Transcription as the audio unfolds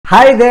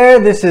Hi there,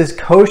 this is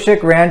Kaushik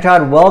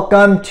Ranchod.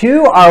 Welcome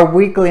to our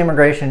weekly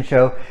immigration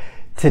show.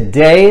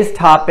 Today's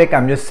topic,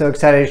 I'm just so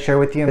excited to share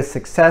with you a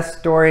success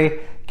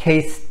story,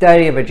 case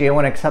study of a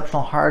J1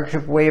 exceptional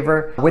hardship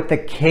waiver. With the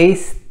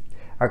case,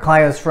 our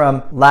client was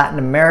from Latin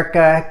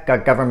America,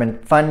 got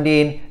government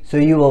funding, so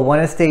you will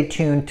want to stay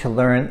tuned to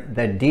learn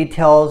the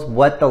details,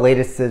 what the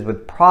latest is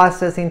with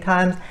processing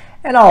times,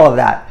 and all of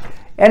that.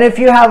 And if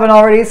you haven't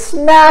already,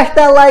 smash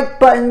that like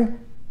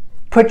button,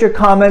 put your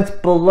comments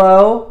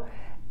below,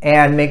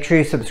 and make sure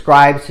you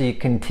subscribe so you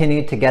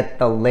continue to get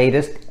the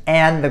latest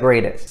and the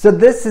greatest. So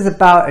this is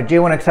about a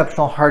J1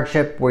 exceptional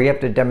hardship where you have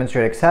to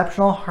demonstrate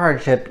exceptional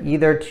hardship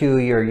either to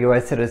your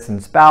U.S.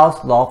 citizen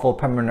spouse, lawful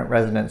permanent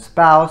resident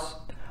spouse,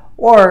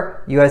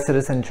 or U.S.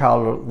 citizen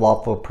child,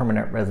 lawful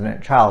permanent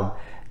resident child.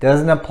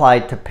 Doesn't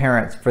apply to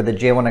parents for the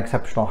J1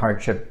 exceptional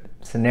hardship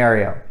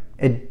scenario.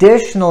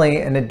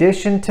 Additionally, in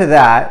addition to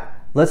that,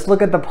 let's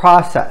look at the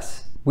process.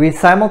 We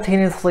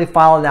simultaneously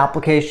filed an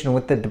application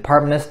with the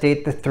Department of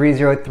State, the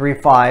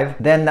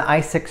 3035, then the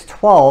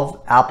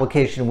I-612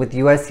 application with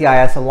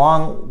USCIS.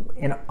 Along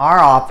in our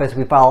office,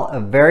 we file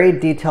a very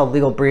detailed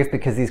legal brief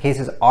because these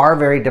cases are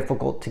very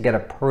difficult to get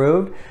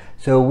approved.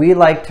 So we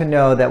like to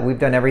know that we've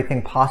done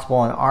everything possible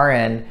on our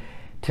end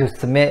to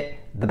submit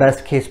the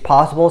best case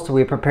possible. So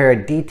we prepare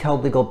a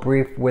detailed legal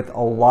brief with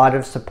a lot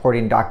of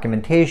supporting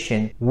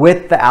documentation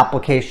with the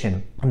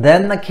application.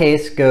 Then the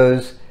case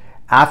goes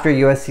after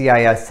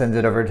USCIS sends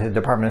it over to the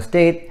Department of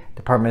State.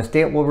 Department of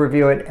State will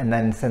review it and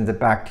then sends it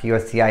back to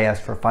USCIS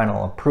for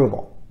final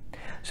approval.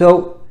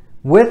 So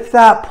with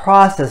that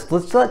process,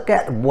 let's look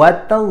at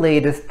what the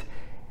latest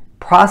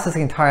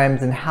processing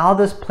times and how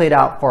this played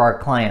out for our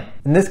client.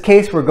 In this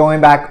case, we're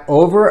going back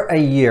over a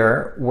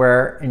year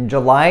where in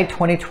July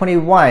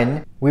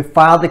 2021, we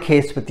filed the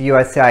case with the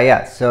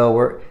USCIS.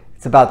 So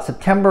it's about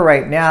September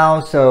right now.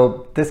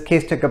 So this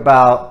case took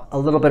about a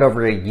little bit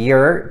over a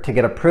year to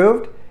get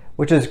approved,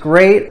 which is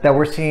great that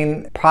we're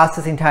seeing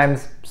processing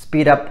times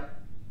speed up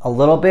a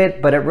little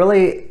bit, but it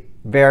really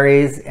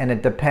varies and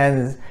it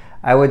depends.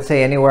 I would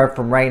say anywhere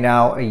from right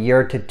now, a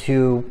year to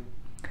two,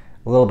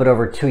 a little bit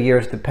over 2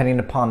 years, depending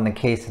upon the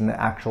case and the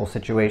actual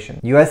situation.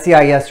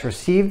 USCIS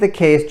received the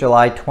case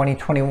July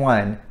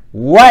 2021.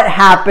 What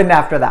happened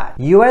after that?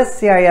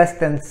 USCIS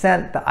then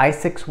sent the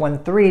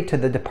I-613 to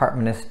the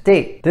Department of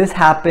State. This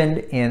happened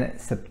in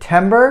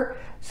September.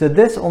 So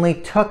this only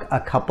took a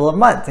couple of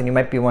months, and you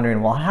might be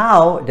wondering, well,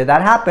 how did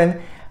that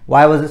happen?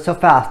 Why was it so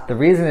fast? The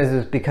reason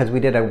is because we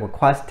did a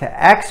request to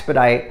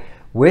expedite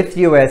with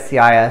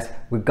USCIS.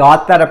 We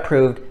got that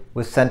approved,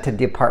 was sent to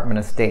Department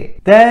of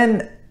State.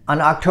 Then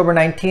on October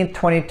 19th,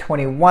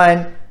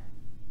 2021,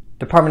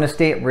 Department of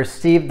State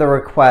received the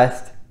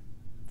request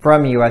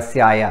from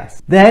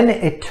USCIS. Then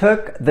it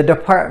took the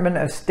Department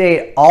of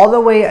State all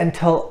the way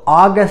until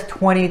August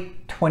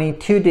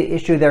 2022 to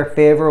issue their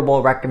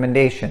favorable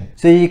recommendation.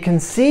 So you can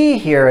see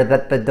here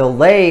that the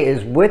delay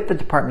is with the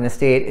Department of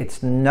State.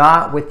 It's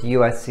not with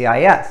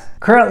USCIS.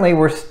 Currently,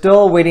 we're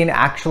still waiting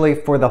actually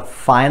for the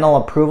final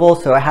approval.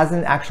 So it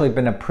hasn't actually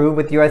been approved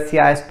with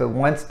USCIS, but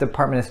once the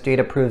Department of State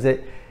approves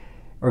it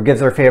or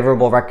gives their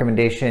favorable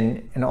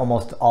recommendation, in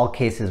almost all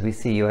cases, we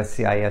see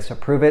USCIS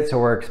approve it. So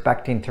we're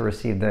expecting to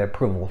receive the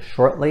approval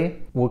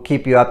shortly. We'll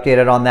keep you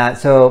updated on that.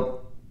 So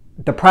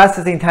the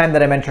processing time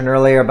that I mentioned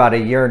earlier, about a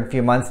year and a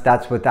few months,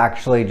 that's with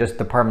actually just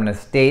Department of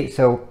State.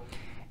 So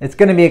it's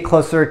going to be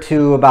closer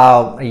to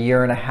about a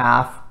year and a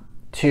half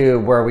to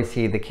where we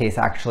see the case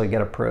actually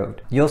get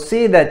approved. You'll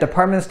see that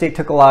Department of State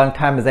took a long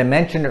time. As I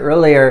mentioned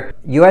earlier,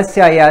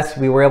 USCIS,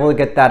 we were able to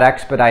get that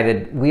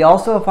expedited. We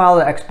also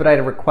filed an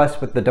expedited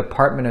request with the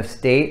Department of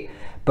State,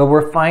 but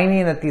we're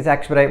finding that these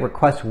expedited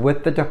requests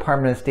with the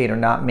Department of State are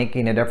not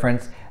making a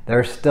difference.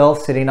 They're still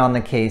sitting on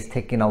the case,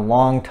 taking a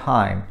long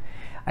time.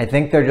 I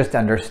think they're just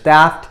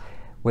understaffed.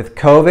 With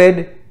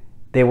COVID,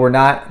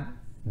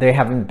 they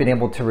haven't been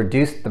able to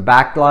reduce the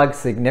backlog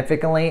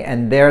significantly,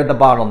 and they're the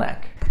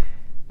bottleneck.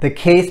 The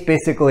case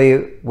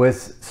basically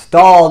was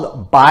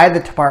stalled by the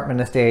Department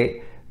of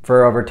State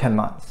for over 10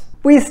 months.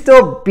 We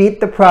still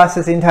beat the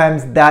processing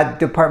times that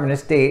Department of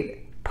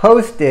State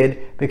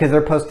posted because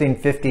they're posting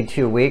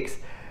 52 weeks.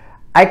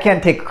 I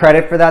can't take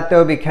credit for that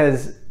though,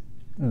 because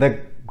the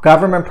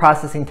government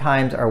processing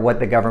times are what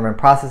the government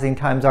processing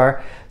times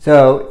are.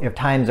 So if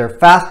times are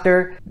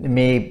faster, it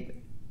may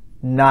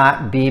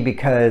not be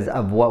because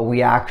of what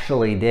we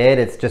actually did.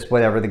 It's just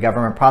whatever the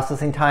government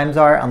processing times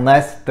are,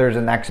 unless there's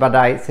an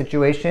expedite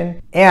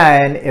situation.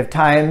 And if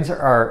times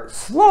are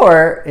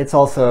slower, it's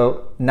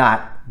also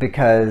not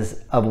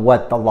because of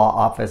what the law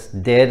office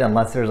did,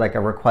 unless there's like a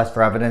request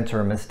for evidence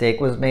or a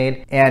mistake was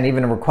made. And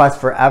even a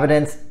request for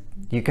evidence,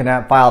 you can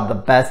file the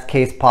best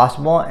case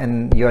possible,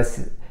 and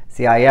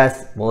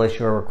USCIS will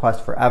issue a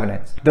request for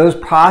evidence. Those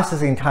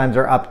processing times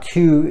are up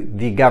to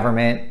the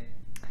government,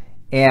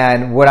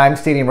 and what I'm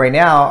stating right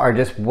now are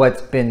just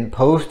what's been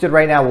posted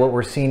right now, what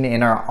we're seeing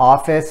in our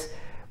office,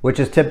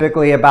 which is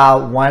typically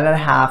about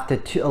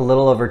 1.5 to a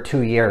little over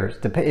 2 years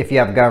if you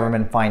have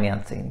government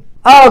financing.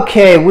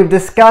 Okay, we've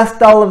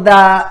discussed all of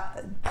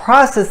that.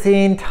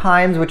 processing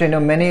times, which I know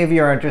many of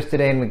you are interested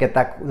in. We get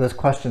those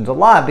questions a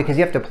lot because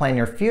you have to plan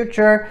your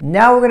future.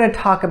 Now we're going to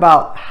talk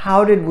about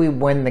how did we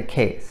win the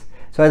case.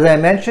 So as I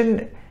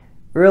mentioned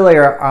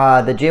earlier,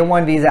 the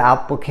J-1 visa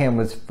applicant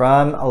was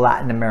from a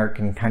Latin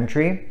American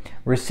country,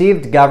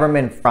 received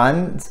government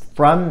funds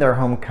from their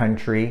home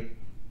country,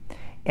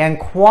 and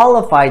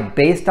qualified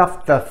based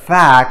off the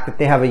fact that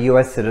they have a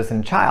U.S.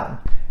 citizen child.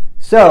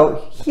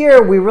 So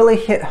here we really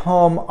hit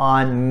home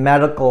on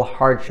medical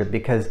hardship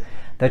because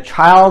the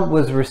child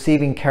was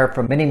receiving care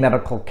from many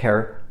medical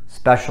care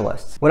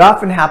specialists. What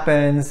often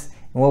happens,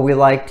 and what we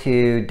like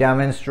to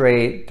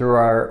demonstrate through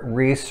our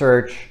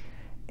research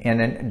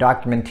and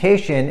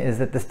documentation, is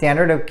that the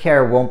standard of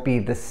care won't be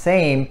the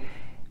same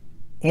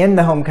in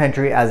the home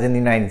country as in the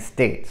United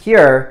States.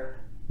 Here,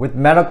 with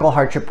medical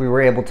hardship, we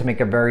were able to make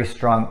a very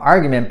strong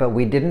argument, but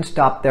we didn't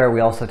stop there. We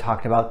also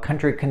talked about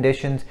country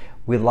conditions.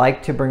 We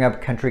like to bring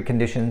up country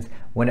conditions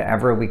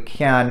whenever we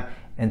can.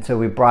 And so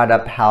we brought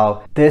up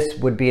how this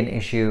would be an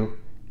issue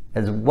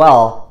as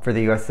well for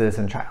the U.S.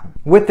 citizen child.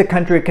 With the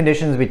country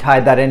conditions, we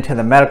tied that into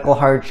the medical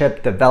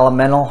hardship,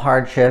 developmental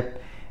hardship,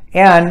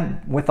 and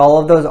with all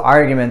of those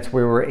arguments,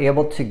 we were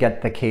able to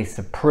get the case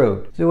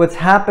approved. So what's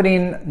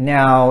happening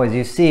now, as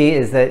you see,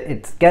 is that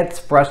it gets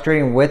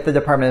frustrating with the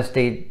Department of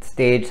State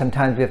stage.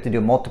 Sometimes we have to do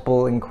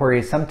multiple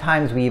inquiries.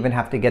 Sometimes we even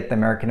have to get the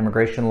American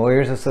Immigration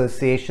Lawyers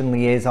Association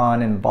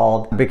liaison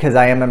involved. Because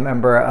I am a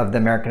member of the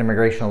American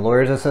Immigration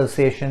Lawyers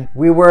Association,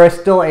 we were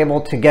still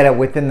able to get it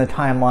within the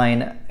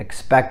timeline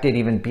expected,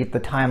 even beat the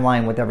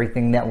timeline with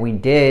everything that we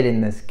did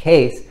in this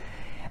case.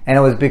 And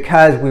it was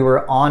because we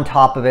were on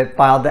top of it,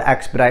 filed the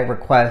expedite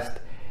request,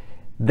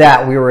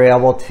 that we were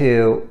able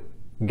to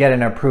get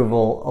an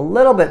approval a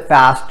little bit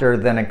faster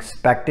than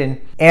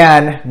expected.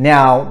 And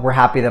now we're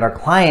happy that our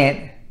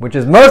client, which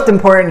is most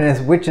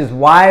important, which is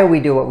why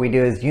we do what we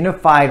do, is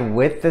unified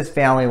with this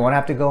family, won't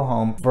have to go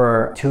home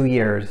for 2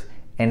 years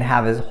and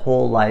have his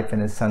whole life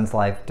and his son's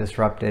life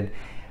disrupted.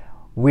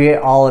 We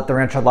all at the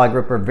Ranchod Law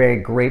Group are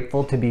very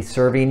grateful to be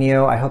serving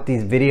you. I hope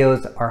these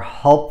videos are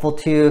helpful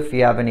to you. If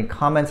you have any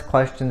comments,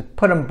 questions,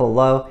 put them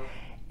below.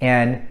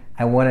 And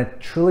I want to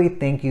truly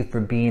thank you for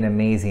being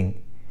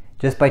amazing.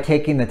 Just by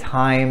taking the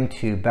time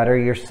to better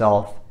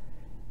yourself,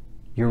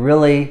 you're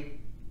really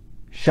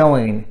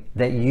showing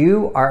that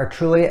you are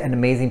truly an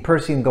amazing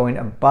person, going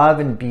above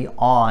and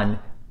beyond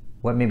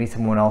what maybe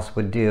someone else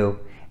would do.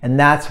 And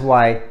that's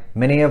why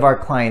many of our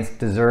clients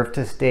deserve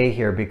to stay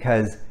here,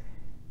 because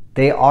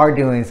they are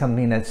doing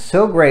something that's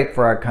so great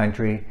for our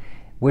country,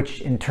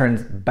 which in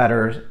turn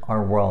betters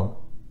our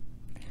world.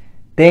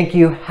 Thank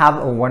you.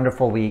 Have a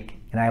wonderful week,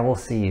 and I will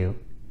see you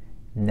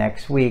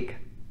next week.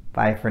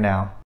 Bye for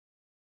now.